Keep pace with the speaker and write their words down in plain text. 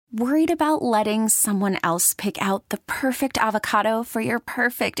Worried about letting someone else pick out the perfect avocado for your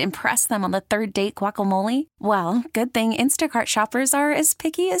perfect impress them on the third date guacamole? Well, good thing Instacart shoppers are as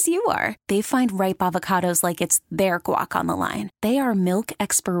picky as you are. They find ripe avocados like it's their guac on the line. They are milk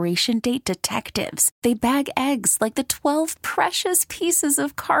expiration date detectives. They bag eggs like the 12 precious pieces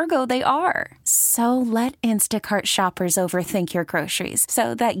of cargo they are. So let Instacart shoppers overthink your groceries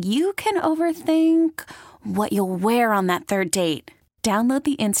so that you can overthink what you'll wear on that third date. Download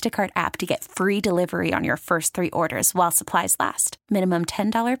the Instacart app to get free delivery on your first 3 orders while supplies last. Minimum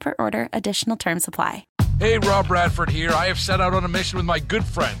 $10 per order. Additional terms apply. Hey, Rob Bradford here. I have set out on a mission with my good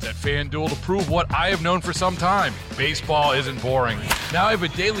friends at FanDuel to prove what I have known for some time. Baseball isn't boring. Now I have a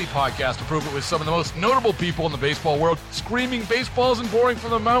daily podcast to prove it with some of the most notable people in the baseball world, screaming baseball isn't boring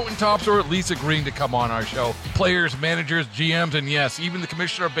from the mountaintops, or at least agreeing to come on our show. Players, managers, GMs, and yes, even the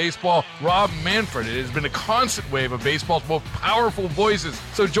commissioner of baseball, Rob Manfred. It has been a constant wave of baseball's most powerful voices.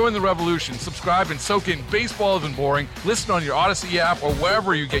 So join the revolution. Subscribe and soak in Baseball Isn't Boring. Listen on your Odyssey app or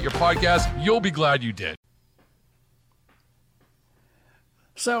wherever you get your podcasts. You'll be glad you did.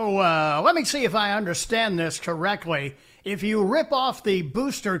 So let me see if I understand this correctly. If you rip off the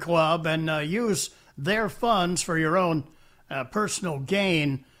Booster Club and use their funds for your own personal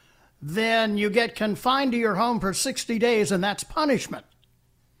gain, then you get confined to your home for 60 days, and that's punishment.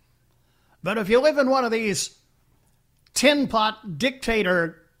 But if you live in one of these tin pot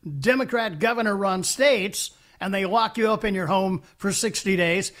dictator Democrat governor-run states and they lock you up in your home for 60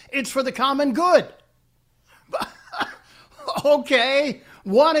 days, it's for the common good. Okay.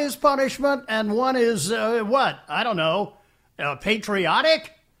 One is punishment and one is, what? I don't know.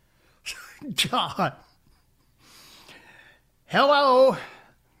 Patriotic? God. Hello,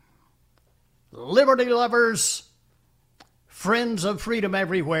 liberty lovers, friends of freedom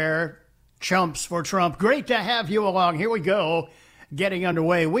everywhere, chumps for Trump. Great to have you along. Here we go, getting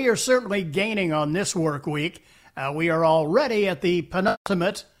underway. We are certainly gaining on this work week. We are already at the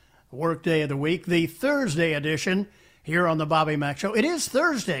penultimate work day of the week, the Thursday edition here on the Bobby Mack Show. It is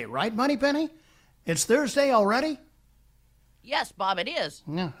Thursday, right, Moneypenny? It's Thursday already? Yes, Bob, it is.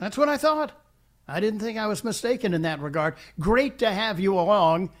 Yeah, that's what I thought. I didn't think I was mistaken in that regard. Great to have you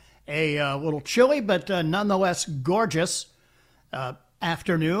along. A little chilly, but nonetheless gorgeous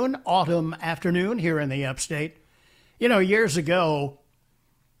afternoon, autumn afternoon here in the upstate. You know, years ago,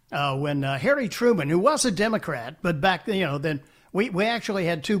 when Harry Truman, who was a Democrat, but back then we actually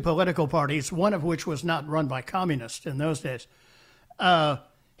had 2 political parties, one of which was not run by communists in those days.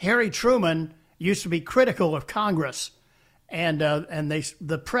 Harry Truman used to be critical of Congress, and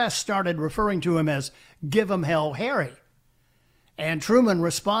the press started referring to him as "Give 'em Hell Harry." And Truman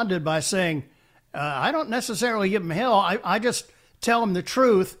responded by saying, I don't necessarily give them hell. I just tell them the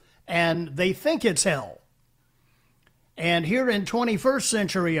truth, and they think it's hell. And here in 21st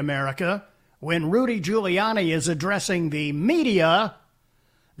century America, when Rudy Giuliani is addressing the media,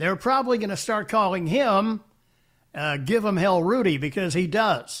 they're probably going to start calling him Give 'em Hell Rudy, because he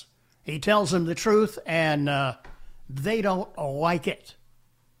does. He tells them the truth, and they don't like it.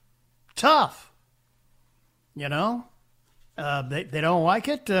 Tough. You know? They don't like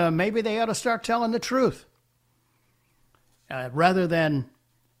it. Maybe they ought to start telling the truth rather than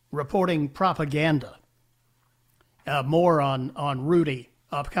reporting propaganda. More on Rudy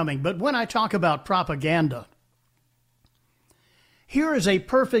upcoming. But when I talk about propaganda, here is a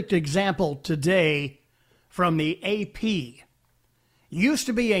perfect example today from the AP. Used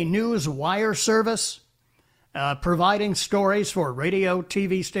to be a news wire service providing stories for radio,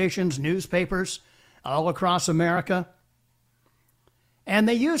 TV stations, newspapers all across America. And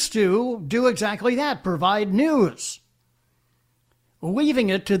they used to do exactly that, provide news, leaving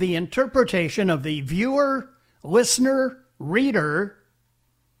it to the interpretation of the viewer, listener, reader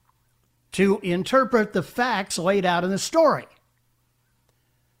to interpret the facts laid out in the story.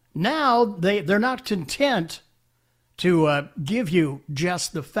 Now they're not content to give you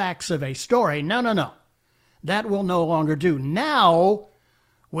just the facts of a story. No. That will no longer do. Now,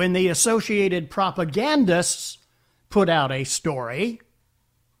 when the Associated Propagandists put out a story,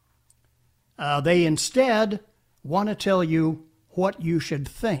 they instead want to tell you what you should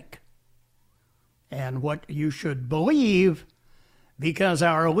think and what you should believe, because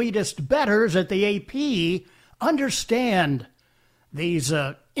our elitist betters at the AP understand these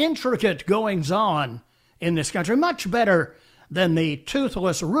intricate goings-on in this country much better than the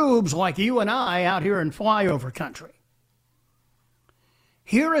toothless rubes like you and I out here in flyover country.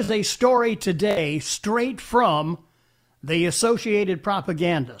 Here is a story today straight from the Associated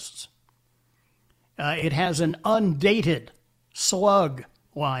Propagandists. It has an undated slug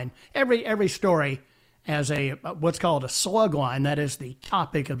line. Every story as a what's called a slug line. That is the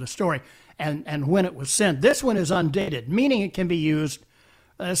topic of the story, and when it was sent. This one is undated, meaning it can be used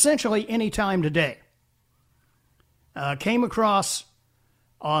essentially any time today. Came across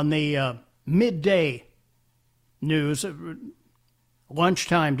on the midday news,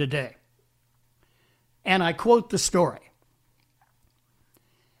 lunchtime today. And I quote the story.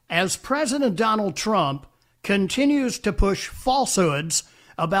 As President Donald Trump continues to push falsehoods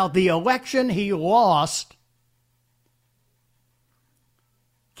about the election he lost.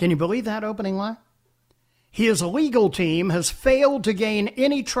 Can you believe that opening line? His legal team has failed to gain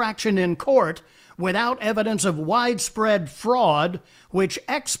any traction in court without evidence of widespread fraud, which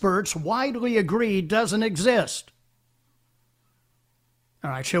experts widely agree doesn't exist.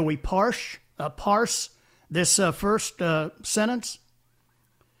 All right, shall we parse this first sentence?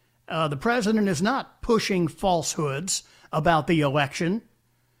 The president is not pushing falsehoods about the election.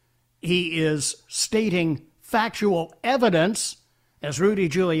 He is stating factual evidence, as Rudy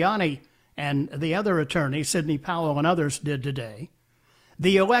Giuliani and the other attorney, Sidney Powell and others, did today.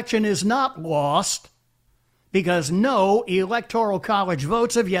 The election is not lost because no electoral college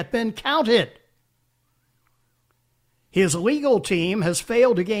votes have yet been counted. His legal team has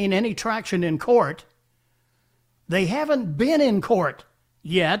failed to gain any traction in court. They haven't been in court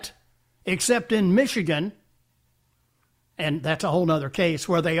yet, except in Michigan, and that's a whole other case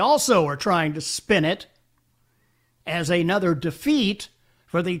where they also are trying to spin it as another defeat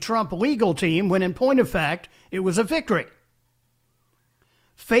for the Trump legal team, when in point of fact, it was a victory.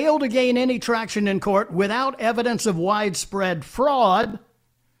 Failed to gain any traction in court without evidence of widespread fraud.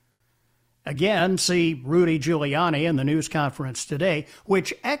 Again, see Rudy Giuliani in the news conference today,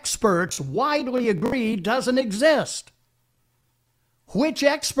 which experts widely agree doesn't exist. Which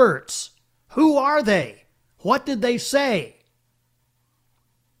experts? Who are they? What did they say?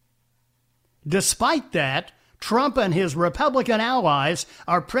 Despite that, Trump and his Republican allies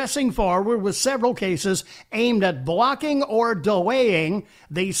are pressing forward with several cases aimed at blocking or delaying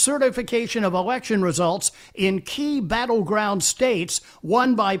the certification of election results in key battleground states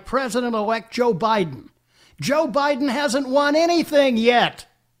won by President-elect Joe Biden. Joe Biden hasn't won anything yet.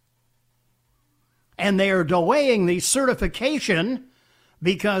 And they are delaying the certification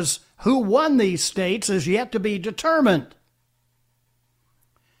because who won these states is yet to be determined.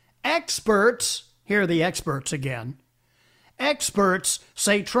 Experts, here are the experts again. Experts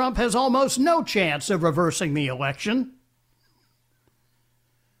say Trump has almost no chance of reversing the election.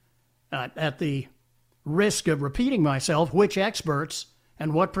 At the risk of repeating myself, which experts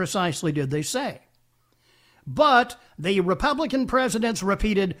and what precisely did they say? But the Republican president's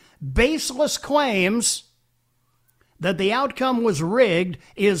repeated baseless claims that the outcome was rigged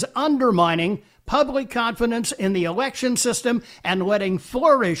is undermining public confidence in the election system and letting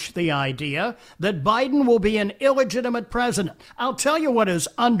flourish the idea that Biden will be an illegitimate president. I'll tell you what is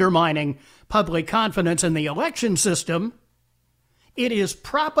undermining public confidence in the election system. It is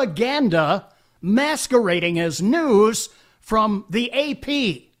propaganda masquerading as news from the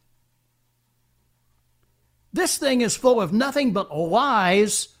AP. This thing is full of nothing but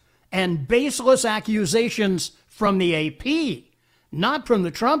lies and baseless accusations from the AP, not from the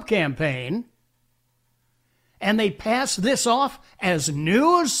Trump campaign. And they pass this off as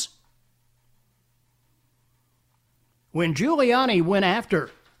news? When Giuliani went after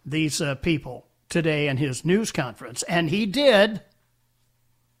these people today in his news conference, and he did,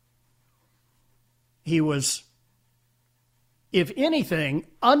 he was, if anything,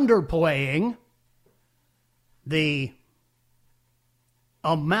 underplaying the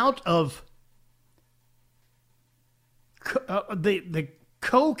amount of the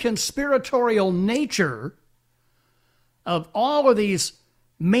co-conspiratorial nature of all of these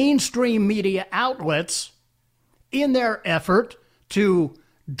mainstream media outlets in their effort to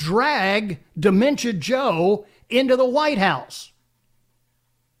drag Dementia Joe into the White House.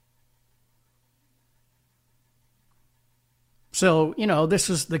 So, this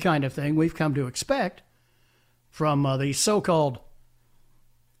is the kind of thing we've come to expect from the so-called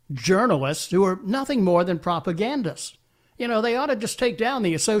journalists who are nothing more than propagandists. They ought to just take down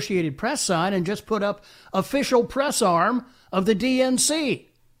the Associated Press sign and just put up official press arm of the DNC.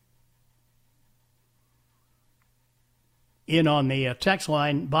 In on the text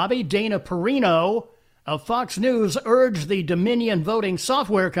line, Bobby, Dana Perino of Fox News urged the Dominion voting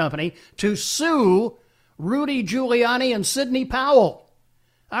software company to sue Rudy Giuliani and Sidney Powell.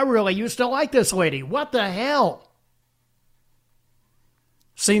 I really used to like this lady. What the hell?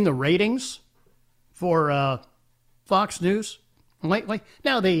 Seen the ratings for Fox News lately?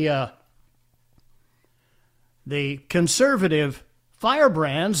 Now, the conservative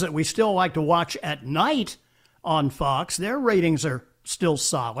firebrands that we still like to watch at night on Fox, their ratings are still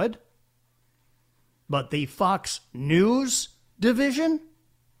solid. But the Fox News division?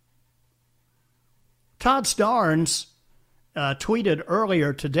 Todd Starnes tweeted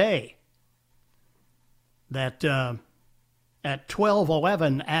earlier today that at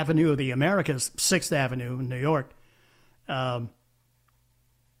 1211 Avenue of the Americas, 6th Avenue in New York,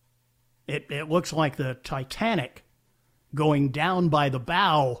 it looks like the Titanic going down by the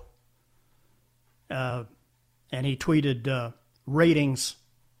bow. And he tweeted ratings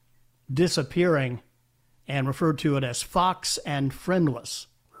disappearing and referred to it as Fox and friendless.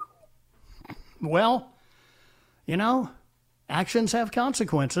 Well, you know, actions have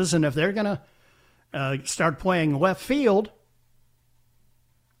consequences, and if they're going to start playing left field,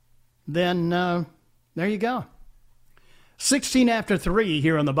 then there you go. 16 after 3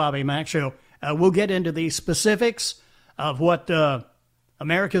 here on the Bobby Mack Show. We'll get into the specifics of what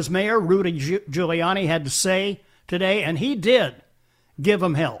America's mayor, Rudy Giuliani, had to say today, and he did give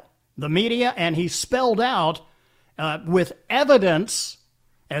him hell. The media, and he spelled out with evidence,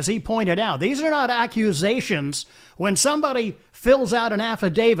 as he pointed out, these are not accusations. When somebody fills out an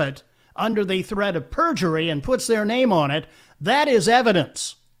affidavit under the threat of perjury and puts their name on it, that is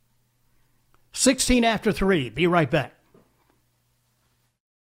evidence. 16 after 3. Be right back.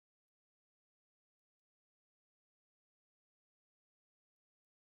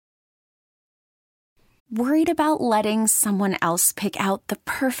 Worried about letting someone else pick out the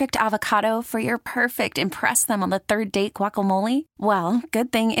perfect avocado for your perfect impress them on the third date guacamole? Well,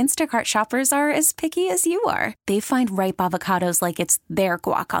 good thing Instacart shoppers are as picky as you are. They find ripe avocados like it's their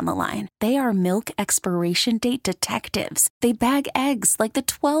guac on the line. They are milk expiration date detectives. They bag eggs like the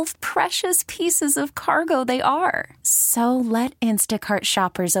 12 precious pieces of cargo they are. So let Instacart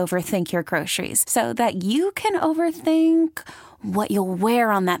shoppers overthink your groceries so that you can overthink what you'll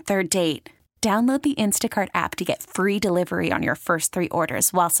wear on that third date. Download the Instacart app to get free delivery on your first 3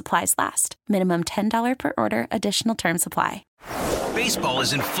 orders while supplies last. Minimum $10 per order. Additional terms apply. Baseball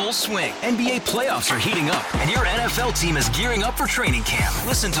is in full swing. NBA playoffs are heating up, and your NFL team is gearing up for training camp.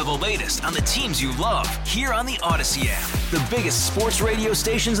 Listen to the latest on the teams you love here on the Odyssey app. The biggest sports radio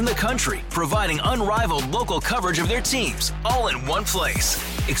stations in the country, providing unrivaled local coverage of their teams, all in one place.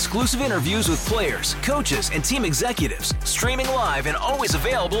 Exclusive interviews with players, coaches, and team executives, streaming live and always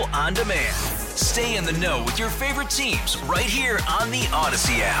available on demand. Stay in the know with your favorite teams right here on the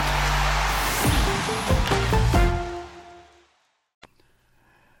Odyssey app.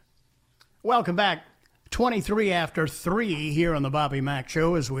 Welcome back. 23 after 3 here on the Bobby Mack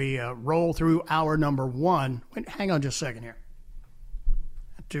Show as we roll through hour number 1. Wait, hang on just a second here.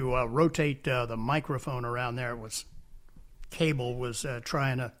 To rotate the microphone around there, cable was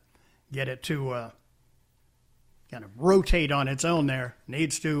trying to get it to kind of rotate on its own there.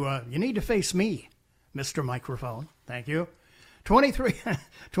 You need to face me, Mr. Microphone. Thank you.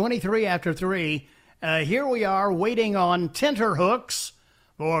 23 after 3. Here we are waiting on tenterhooks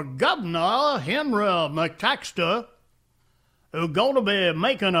for Governor Henry McTaxter, who's going to be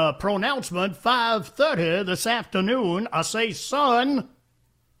making a pronouncement 5:30 this afternoon. I say, son.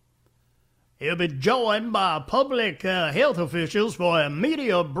 He'll be joined by public health officials for a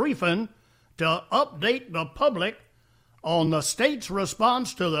media briefing to update the public on the state's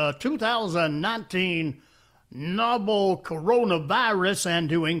response to the 2019 novel coronavirus and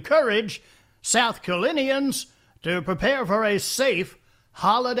to encourage South Carolinians to prepare for a safe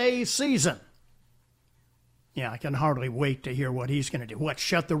holiday season. Yeah, I can hardly wait to hear what he's going to do. What,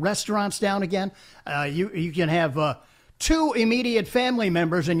 shut the restaurants down again? You can have 2 immediate family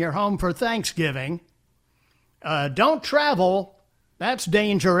members in your home for Thanksgiving. Don't travel. That's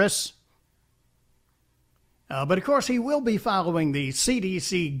dangerous. But, of course, he will be following the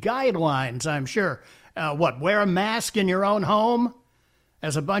CDC guidelines, I'm sure. Wear a mask in your own home,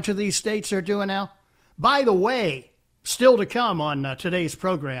 as a bunch of these states are doing now? By the way, still to come on today's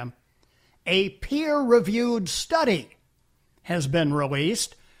program, a peer-reviewed study has been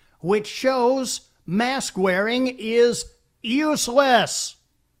released which shows mask wearing is useless.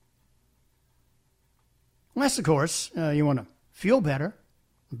 Unless, of course, you want to feel better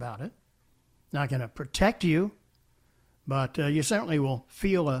about it. Not going to protect you, but you certainly will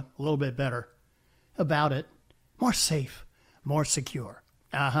feel a little bit better about it. More safe, more secure.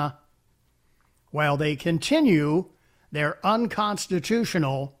 While they continue their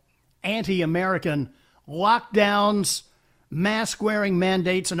unconstitutional, anti-American lockdowns, mask-wearing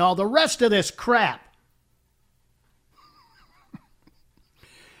mandates, and all the rest of this crap.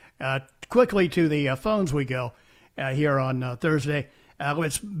 Quickly to the phones we go here on Thursday.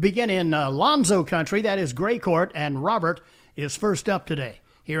 Let's begin in Lonzo country. That is Gray Court. And Robert is first up today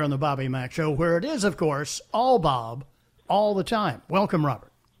here on the Bobby Mack Show, where it is, of course, all Bob, all the time. Welcome,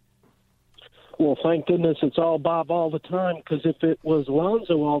 Robert. Well, thank goodness it's all Bob all the time, because if it was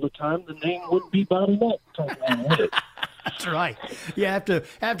Lonzo all the time, the name wouldn't be Bobby Mack, would it? That's right. You have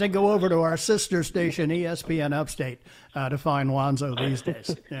to go over to our sister station, ESPN Upstate, to find Lonzo these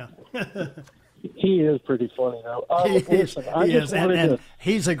days. Yeah. He is pretty funny, though. He is. And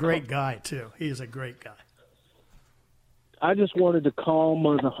he's a great guy, too. He's a great guy. I just wanted to calm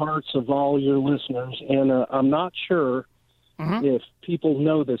the hearts of all your listeners, and I'm not sure if people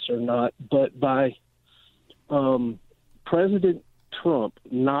know this or not, but by President Trump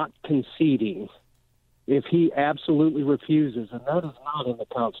not conceding, if he absolutely refuses, and that is not in the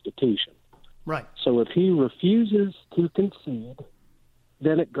Constitution. Right. So if he refuses to concede,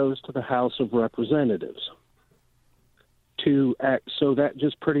 then it goes to the House of Representatives to act. So that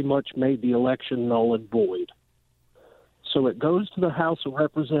just pretty much made the election null and void. So it goes to the House of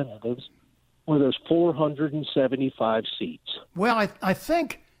Representatives, where there's 475 seats. Well, I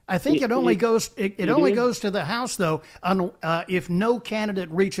think it only goes to the House, though, if no candidate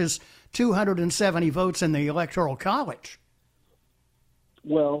reaches 270 votes in the Electoral College.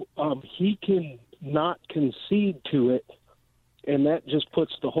 Well, he can not concede to it, and that just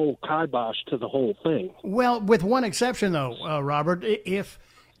puts the whole kibosh to the whole thing. Well, with one exception, though, Robert, if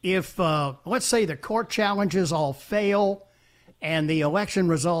let's say the court challenges all fail and the election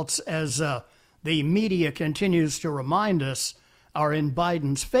results, as the media continues to remind us, are in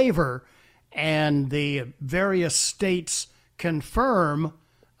Biden's favor, and the various states confirm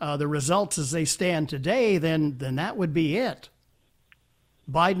the results as they stand today, then that would be it.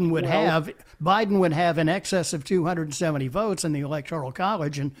 Biden would have in excess of 270 votes in the Electoral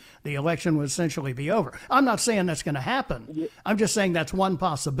College, and the election would essentially be over. I'm not saying that's going to happen. I'm just saying that's one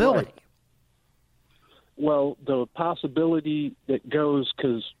possibility. Right. Well, the possibility that goes,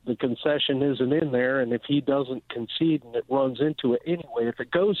 because the concession isn't in there, and if he doesn't concede and it runs into it anyway, if it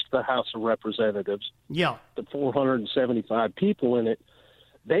goes to the House of Representatives, the 475 people in it,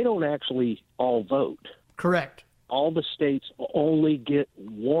 they don't actually all vote. Correct. All the states only get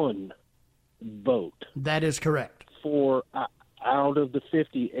one vote. That is correct. For out of the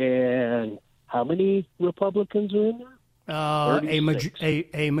 50. And how many Republicans are in there?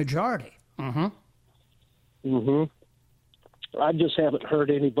 A majority. I just haven't heard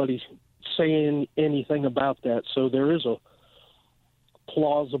anybody saying anything about that. So there is a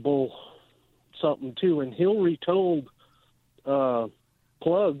plausible something too. And Hillary told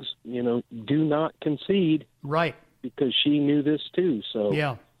Plugs, do not concede. Right. Because she knew this too. So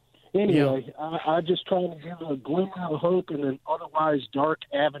anyway, yeah. I just trying to give a glimmer of hope in an otherwise dark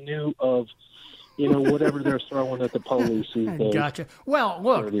avenue of, whatever they're throwing at the police these days. Gotcha. Well,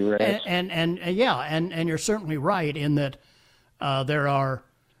 look, and you're certainly right in that there are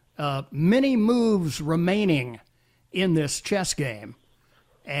many moves remaining in this chess game,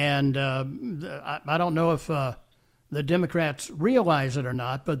 and I don't know if the Democrats realize it or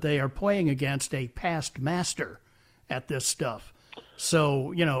not, but they are playing against a past master at this stuff.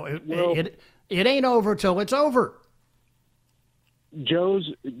 So, it ain't over till it's over.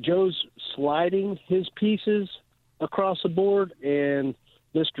 Joe's sliding his pieces across the board, and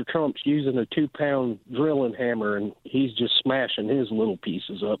Mr. Trump's using a 2-pound drilling hammer, and he's just smashing his little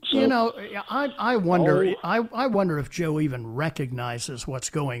pieces up. So, I wonder. I wonder if Joe even recognizes what's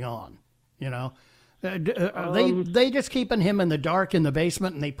going on. They just keeping him in the dark in the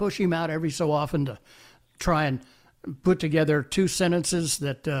basement, and they push him out every so often to try and put together two sentences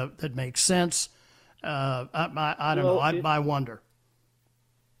that make sense. I don't know. I wonder.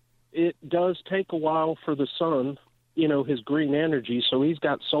 It does take a while for the sun, his green energy. So he's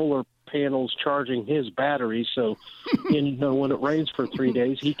got solar panels charging his batteries. So, when it rains for 3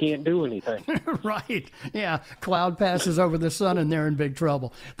 days, he can't do anything. Right. Yeah. Cloud passes over the sun and they're in big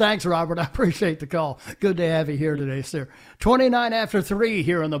trouble. Thanks, Robert. I appreciate the call. Good to have you here today, sir. 29 after 3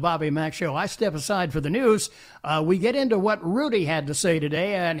 here on the Bobby Mack Show. I step aside for the news. We get into what Rudy had to say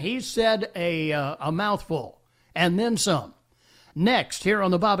today, and he said a mouthful and then some. Next, here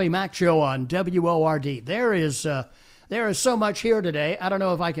on the Bobby Mack Show on WORD. There is so much here today. I don't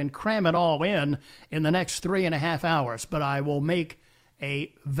know if I can cram it all in the next 3.5 hours, but I will make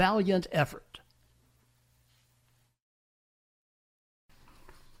a valiant effort.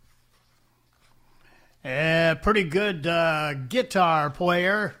 Pretty good guitar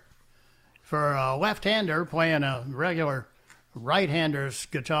player for a left-hander playing a regular right-hander's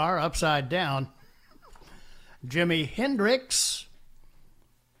guitar upside down. Jimi Hendrix,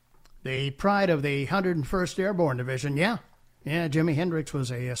 the pride of the 101st Airborne Division. Yeah, Jimi Hendrix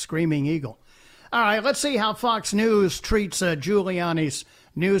was a screaming eagle. All right, let's see how Fox News treats Giuliani's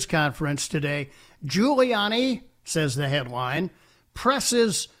news conference today. Giuliani, says the headline,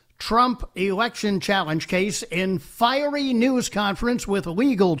 presses Trump election challenge case in fiery news conference with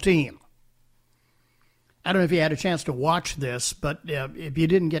legal team. I don't know if you had a chance to watch this, but if you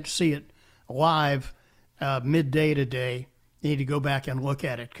didn't get to see it live midday today, you need to go back and look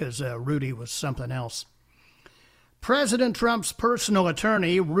at it because Rudy was something else. President Trump's personal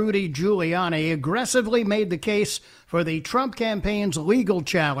attorney, Rudy Giuliani, aggressively made the case for the Trump campaign's legal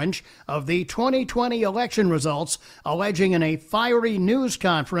challenge of the 2020 election results, alleging in a fiery news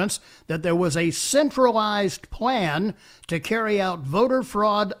conference that there was a centralized plan to carry out voter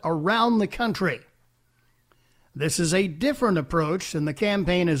fraud around the country. This is a different approach than the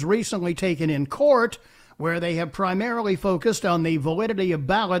campaign has recently taken in court, where they have primarily focused on the validity of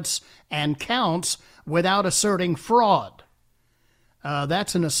ballots and counts without asserting fraud.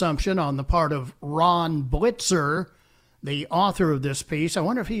 That's an assumption on the part of Ron Blitzer, the author of this piece. I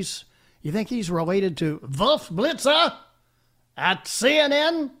wonder if you think he's related to Wolf Blitzer at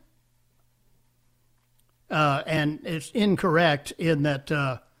CNN? And it's incorrect in that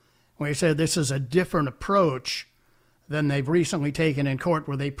when he said this is a different approach than they've recently taken in court,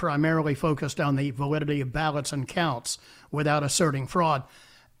 where they primarily focused on the validity of ballots and counts without asserting fraud.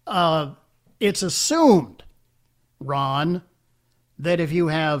 It's assumed, Ron, that if you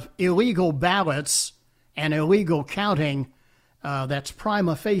have illegal ballots and illegal counting, that's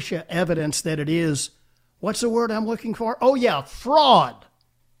prima facie evidence that it is, what's the word I'm looking for? Oh, yeah, fraud.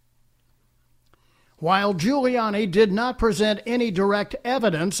 While Giuliani did not present any direct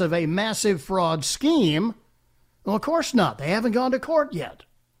evidence of a massive fraud scheme, well, of course not. They haven't gone to court yet.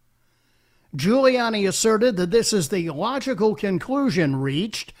 Giuliani asserted that this is the logical conclusion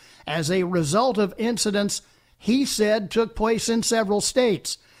reached as a result of incidents he said took place in several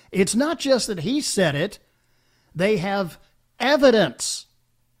states. It's not just that he said it. They have evidence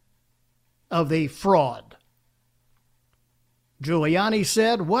of the fraud. Giuliani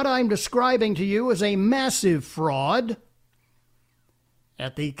said, "What I'm describing to you is a massive fraud."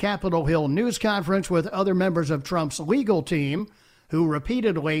 At the Capitol Hill news conference with other members of Trump's legal team, who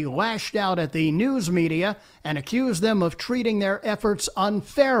repeatedly lashed out at the news media and accused them of treating their efforts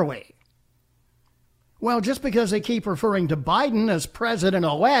unfairly. Well, just because they keep referring to Biden as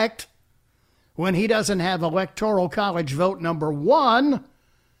president-elect when he doesn't have Electoral College vote number 1,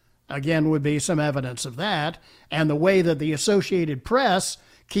 again, would be some evidence of that, and the way that the Associated Press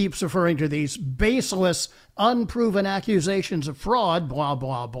keeps referring to these baseless, unproven accusations of fraud, blah,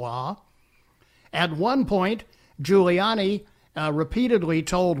 blah, blah. At one point, Giuliani repeatedly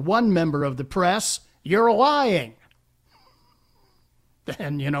told one member of the press, "You're lying."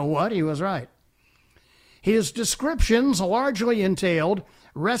 And you know what? He was right. His descriptions largely entailed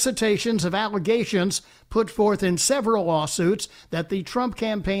recitations of allegations put forth in several lawsuits that the Trump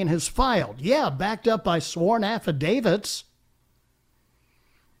campaign has filed. Yeah, backed up by sworn affidavits.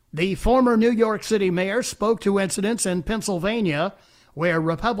 The former New York City mayor spoke to incidents in Pennsylvania where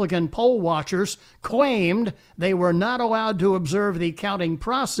Republican poll watchers claimed they were not allowed to observe the counting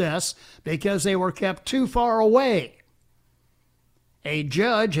process because they were kept too far away. A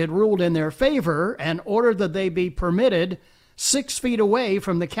judge had ruled in their favor and ordered that they be permitted 6 feet away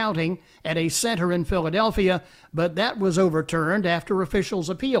from the counting at a center in Philadelphia, but that was overturned after officials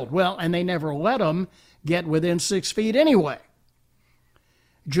appealed. Well, and they never let them get within 6 feet anyway.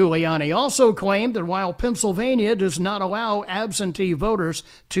 Giuliani also claimed that while Pennsylvania does not allow absentee voters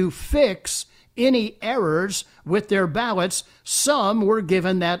to fix any errors with their ballots, some were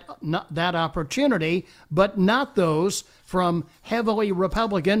given that opportunity, but not those from heavily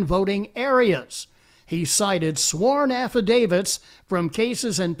Republican voting areas. He cited sworn affidavits from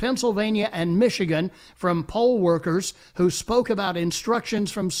cases in Pennsylvania and Michigan from poll workers who spoke about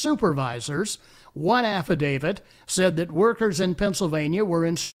instructions from supervisors. One affidavit said that workers in Pennsylvania were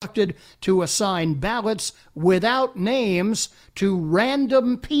instructed to assign ballots without names to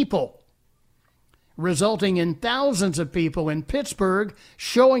random people, resulting in thousands of people in Pittsburgh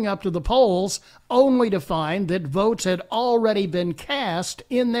showing up to the polls only to find that votes had already been cast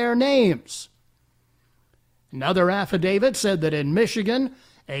in their names. Another affidavit said that in Michigan,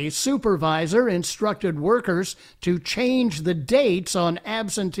 a supervisor instructed workers to change the dates on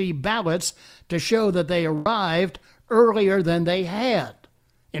absentee ballots to show that they arrived earlier than they had.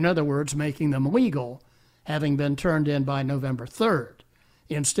 In other words, making them legal, having been turned in by November 3rd,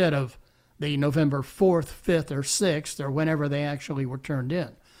 instead of the November 4th, 5th, or 6th, or whenever they actually were turned in.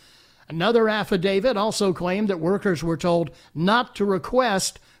 Another affidavit also claimed that workers were told not to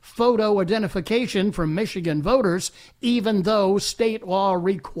request photo identification from Michigan voters, even though state law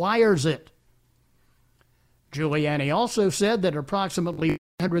requires it. Giuliani also said that approximately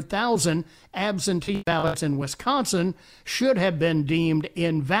 100,000 absentee ballots in Wisconsin should have been deemed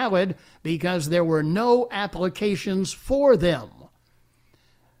invalid because there were no applications for them.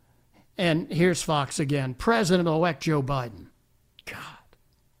 And here's Fox again, President-elect Joe Biden. God.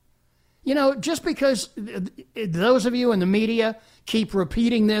 You know, just because those of you in the media keep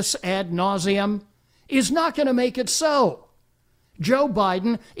repeating this ad nauseum is not going to make it so. Joe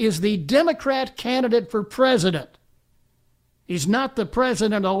Biden is the Democrat candidate for president. He's not the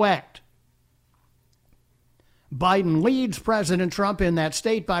president-elect. Biden leads President Trump in that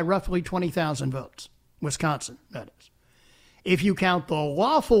state by roughly 20,000 votes. Wisconsin, that is. If you count the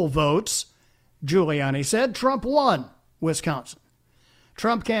lawful votes, Giuliani said, Trump won Wisconsin.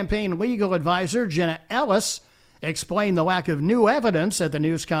 Trump campaign legal advisor Jenna Ellis explained the lack of new evidence at the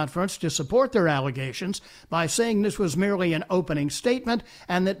news conference to support their allegations by saying this was merely an opening statement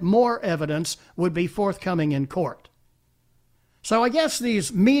and that more evidence would be forthcoming in court. So I guess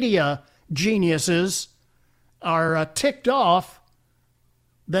these media geniuses are ticked off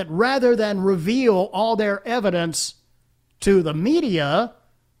that rather than reveal all their evidence to the media,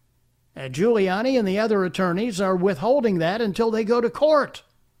 Giuliani and the other attorneys are withholding that until they go to court.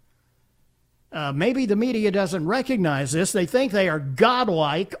 Maybe the media doesn't recognize this. They think they are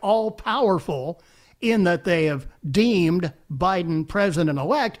godlike, all-powerful, in that they have deemed Biden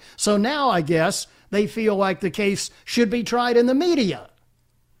president-elect. So now, I guess, they feel like the case should be tried in the media,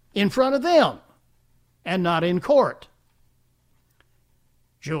 in front of them, and not in court.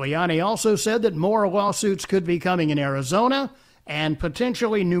 Giuliani also said that more lawsuits could be coming in Arizona and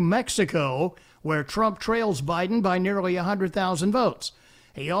potentially New Mexico, where Trump trails Biden by nearly 100,000 votes.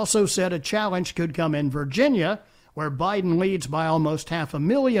 He also said a challenge could come in Virginia, where Biden leads by almost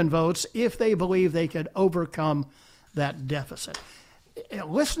 500,000 votes if they believe they could overcome that deficit.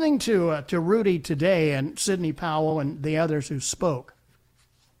 Listening to Rudy today and Sidney Powell and the others who spoke,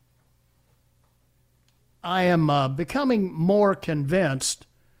 I am becoming more convinced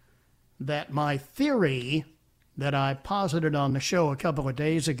that my theory that I posited on the show a couple of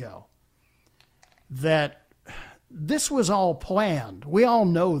days ago, that this was all planned. We all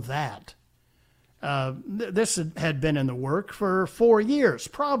know that. This had been in the work for 4 years,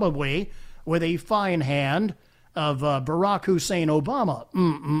 probably with a fine hand of Barack Hussein Obama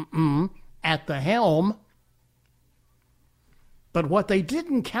at the helm. But what they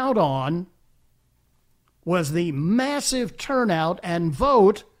didn't count on was the massive turnout and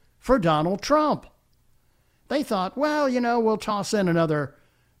vote for Donald Trump. They thought, well, you know, we'll toss in another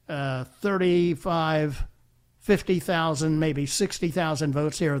 35, 50,000, maybe 60,000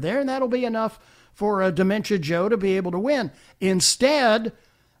 votes here or there, and that'll be enough for a Dementia Joe to be able to win. Instead,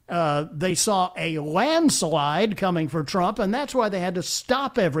 they saw a landslide coming for Trump, and that's why they had to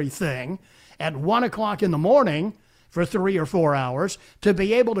stop everything at 1 o'clock in the morning for 3 or 4 hours to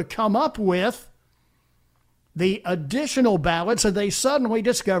be able to come up with the additional ballots that they suddenly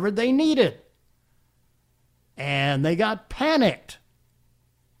discovered they needed. And they got panicked.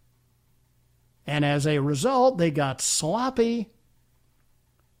 And as a result, they got sloppy.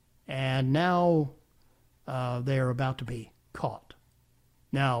 And now they are about to be caught.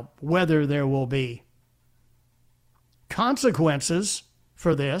 Now, whether there will be consequences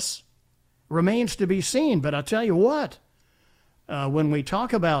for this remains to be seen. But I'll tell you what, when we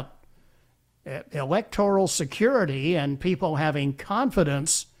talk about electoral security and people having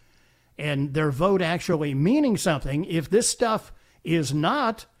confidence in their vote actually meaning something, if this stuff is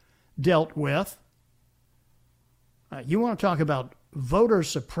not dealt with, you want to talk about voter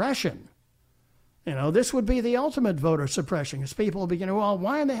suppression. You know, this would be the ultimate voter suppression, because people will be, well,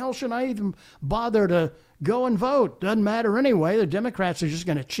 why in the hell should I even bother to go and vote? Doesn't matter anyway. The Democrats are just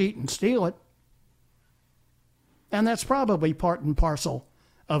going to cheat and steal it. And that's probably part and parcel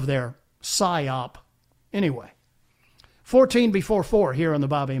of their psyop anyway. 14 before 4 here on the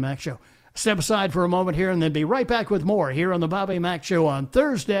Bobby Mack Show. Step aside for a moment here and then be right back with more here on the Bobby Mack Show on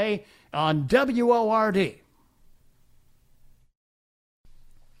Thursday on WORD.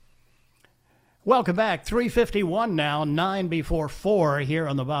 Welcome back. 3:51 now, 9 before 4 here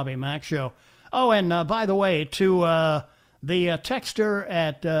on the Bobby Mack Show. Oh, and by the way, to the texter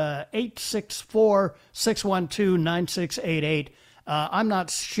at 864-612-9688, I'm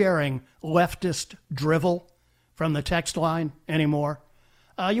not sharing leftist drivel from the text line anymore.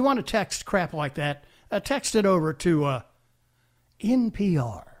 You want to text crap like that, text it over to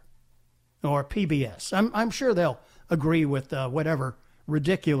NPR or PBS. I'm sure they'll agree with whatever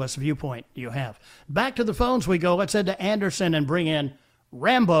ridiculous viewpoint you have. Back to the phones we go. Let's head to Anderson and bring in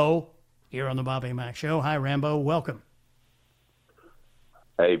Rambo here on the Bobby Mack Show. Hi, Rambo. Welcome.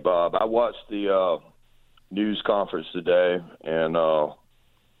 Hey, Bob. I watched the news conference today, and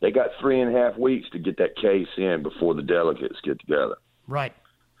they got 3.5 weeks to get that case in before the delegates get together. Right.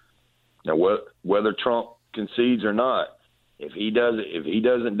 Now, whether Trump concedes or not, if he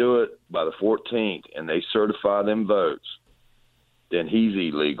doesn't do it by the 14th and they certify them votes, then he's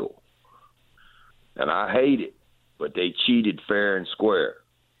illegal. And I hate it, but they cheated fair and square,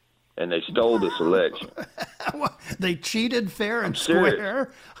 and they stole this election. They cheated fair and serious.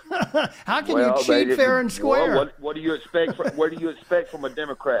 square? How can you cheat fair and square? Well, what do you expect? What do you expect from a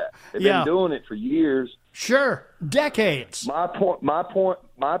Democrat? They've been doing it for years. Sure, decades. My point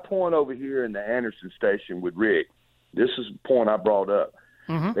over here in the Anderson station with Rick. This is the point I brought up.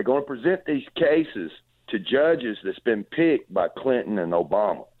 Mm-hmm. They're going to present these cases to judges that's been picked by Clinton and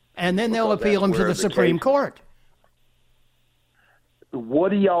Obama, and then they'll appeal them to the Supreme Court.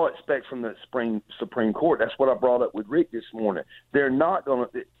 What do y'all expect from the Supreme Court? That's what I brought up with Rick this morning. They're not going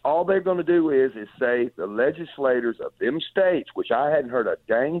to – all they're going to do is say the legislators of them states, which I hadn't heard a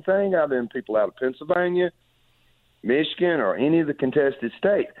dang thing out of them people out of Pennsylvania, Michigan, or any of the contested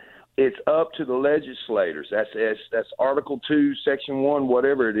states. It's up to the legislators. That's Article 2, Section 1,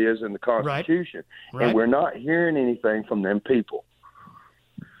 whatever it is in the Constitution. Right. And we're not hearing anything from them people.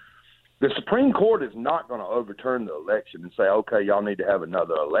 The Supreme Court is not going to overturn the election and say, okay, y'all need to have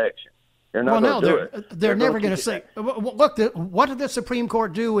another election. They're not going to do it. They're never going to say, look, what did the Supreme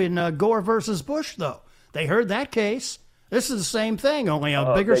Court do in Gore versus Bush, though? They heard that case. This is the same thing, only on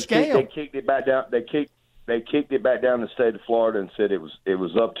a bigger scale. They kicked it back down. They kicked it back down to the state of Florida and said it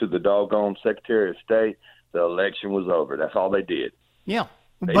was up to the doggone Secretary of State. The election was over. That's all they did. Yeah,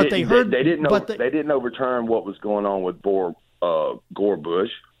 they didn't overturn what was going on with Gore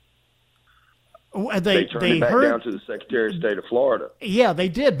Bush. They turned it back down to the Secretary of State of Florida. Yeah, they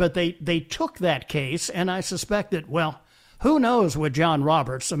did, but they took that case, and I suspect that, well, who knows with John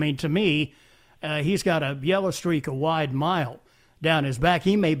Roberts. I mean, to me, he's got a yellow streak a wide mile down his back.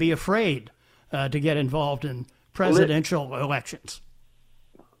 He may be afraid to get involved in presidential elections.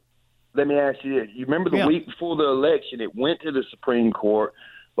 Let me ask you this. You remember the week before the election, it went to the Supreme Court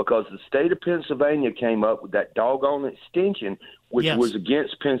because the state of Pennsylvania came up with that doggone extension, which was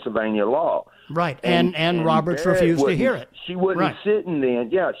against Pennsylvania law. Right, and Roberts refused to hear it. She wasn't sitting then.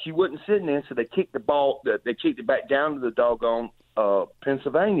 Yeah, she wasn't sitting then, so they kicked they kicked it back down to the doggone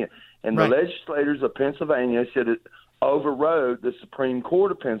Pennsylvania. And the legislators of Pennsylvania said it overrode the Supreme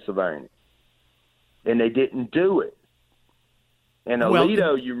Court of Pennsylvania. And they didn't do it. And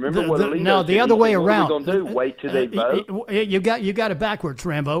Alito, you remember what Alito said? No, the other way around. What are we going to do, wait till they vote? You got it backwards,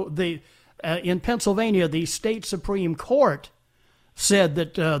 Rambo. In Pennsylvania, the state Supreme Court said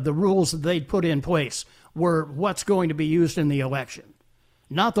that the rules that they'd put in place were what's going to be used in the election,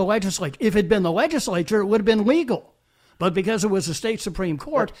 not the legislature. If it had been the legislature, it would have been legal. But because it was the state Supreme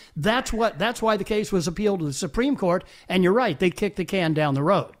Court, that's why the case was appealed to the Supreme Court. And you're right, they kicked the can down the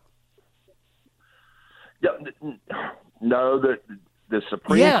road. No, the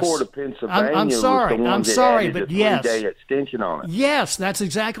Supreme Court of Pennsylvania I'm sorry, was the one that added the 3-day extension on it. Yes, that's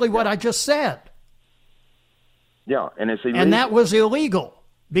exactly what I just said. Yeah, and it's illegal. And that was illegal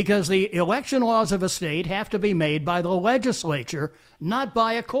because the election laws of a state have to be made by the legislature, not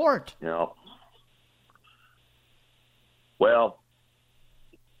by a court. Yeah. Well,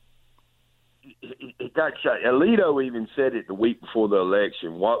 it got shot. Alito even said it the week before the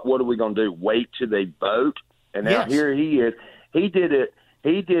election. What are we going to do? Wait till they vote? And now here he is. He did it.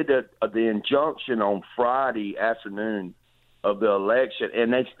 He did the injunction on Friday afternoon of the election,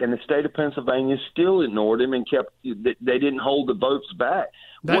 and the state of Pennsylvania still ignored him and kept. They didn't hold the votes back.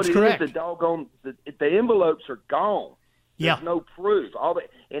 That's correct. The envelopes are gone. There's no proof.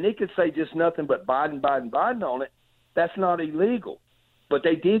 And it could say just nothing but Biden, Biden, Biden on it. That's not illegal, but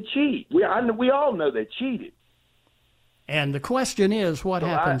they did cheat. We all know they cheated. And the question is, what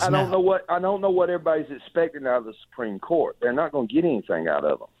happens now? I don't know what everybody's expecting out of the Supreme Court. They're not going to get anything out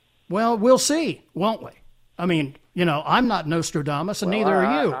of them. Well, we'll see, won't we? I mean, I'm not Nostradamus, and neither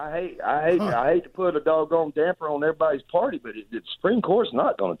are you. I hate to put a doggone damper on everybody's party, but the Supreme Court's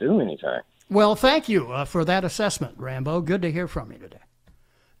not going to do anything. Well, thank you for that assessment, Rambo. Good to hear from you today.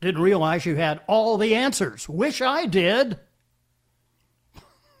 Didn't realize you had all the answers. Wish I did.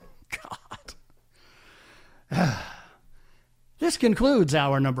 God. This concludes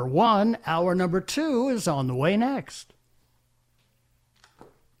hour number 1. Hour number 2 is on the way next.